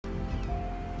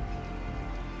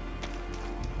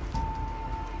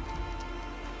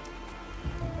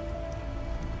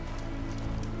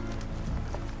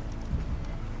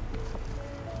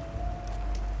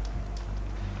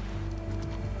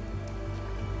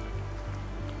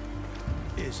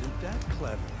Isn't that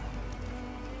clever?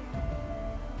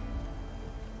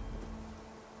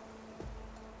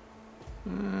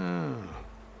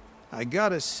 I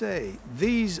gotta say,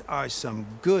 these are some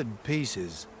good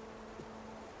pieces.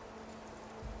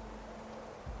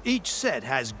 Each set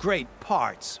has great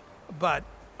parts, but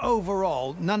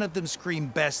overall, none of them scream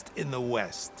best in the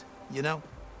West, you know?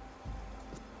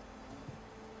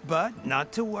 But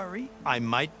not to worry, I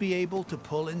might be able to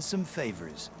pull in some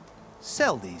favors.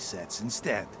 Sell these sets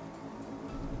instead.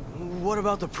 What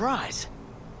about the prize?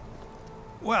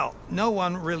 Well, no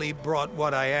one really brought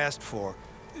what I asked for,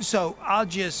 so I'll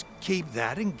just keep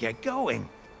that and get going.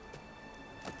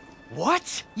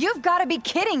 What? You've got to be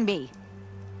kidding me!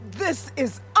 This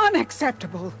is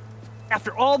unacceptable!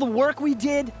 After all the work we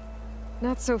did?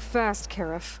 Not so fast,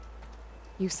 Karif.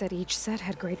 You said each set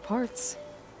had great parts.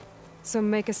 So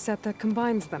make a set that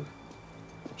combines them.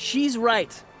 She's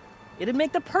right. It'd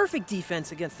make the perfect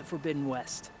defense against the Forbidden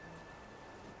West.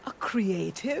 A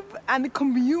creative and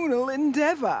communal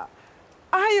endeavor.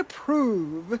 I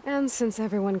approve. And since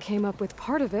everyone came up with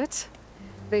part of it,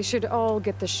 they should all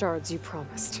get the shards you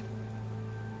promised.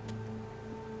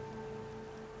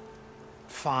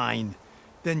 Fine.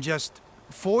 Then just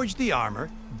forge the armor,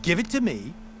 give it to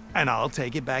me, and I'll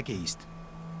take it back east.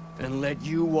 And let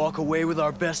you walk away with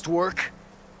our best work?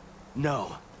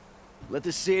 No. Let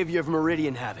the Savior of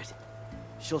Meridian have it.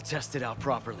 She'll test it out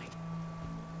properly.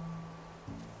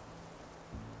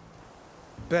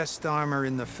 Best armor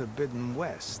in the Forbidden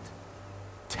West.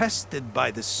 Tested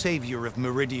by the Savior of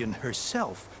Meridian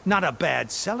herself. Not a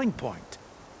bad selling point.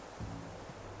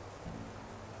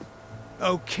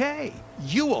 Okay,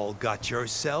 you all got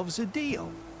yourselves a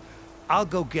deal. I'll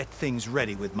go get things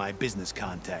ready with my business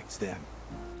contacts then.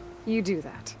 You do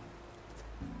that.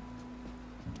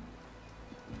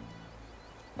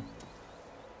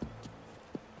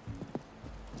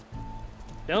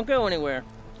 Don't go anywhere.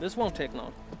 This won't take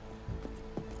long.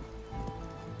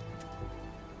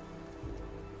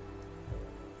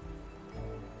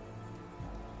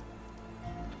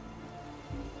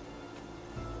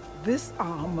 This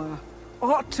armor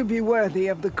ought to be worthy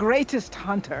of the greatest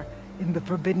hunter in the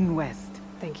Forbidden West.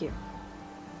 Thank you.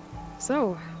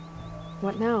 So,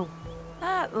 what now?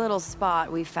 That little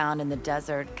spot we found in the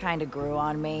desert kinda grew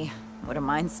on me. Wouldn't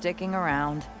mind sticking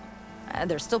around.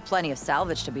 There's still plenty of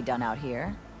salvage to be done out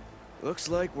here. Looks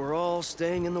like we're all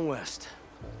staying in the West.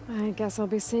 I guess I'll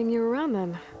be seeing you around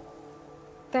then.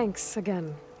 Thanks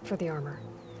again for the armor.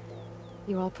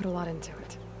 You all put a lot into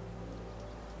it.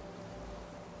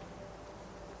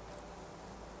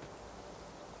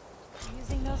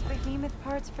 Using those behemoth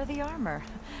parts for the armor.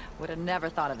 Would have never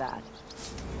thought of that.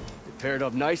 It paired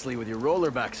up nicely with your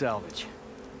rollerback salvage.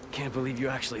 Can't believe you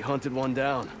actually hunted one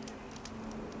down.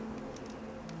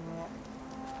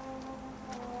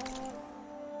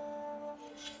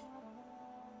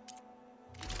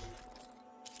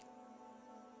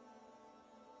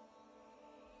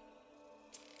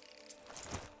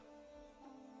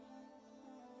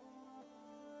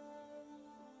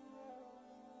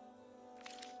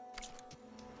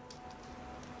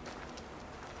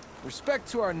 Respect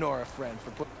to our Nora friend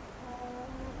for putting...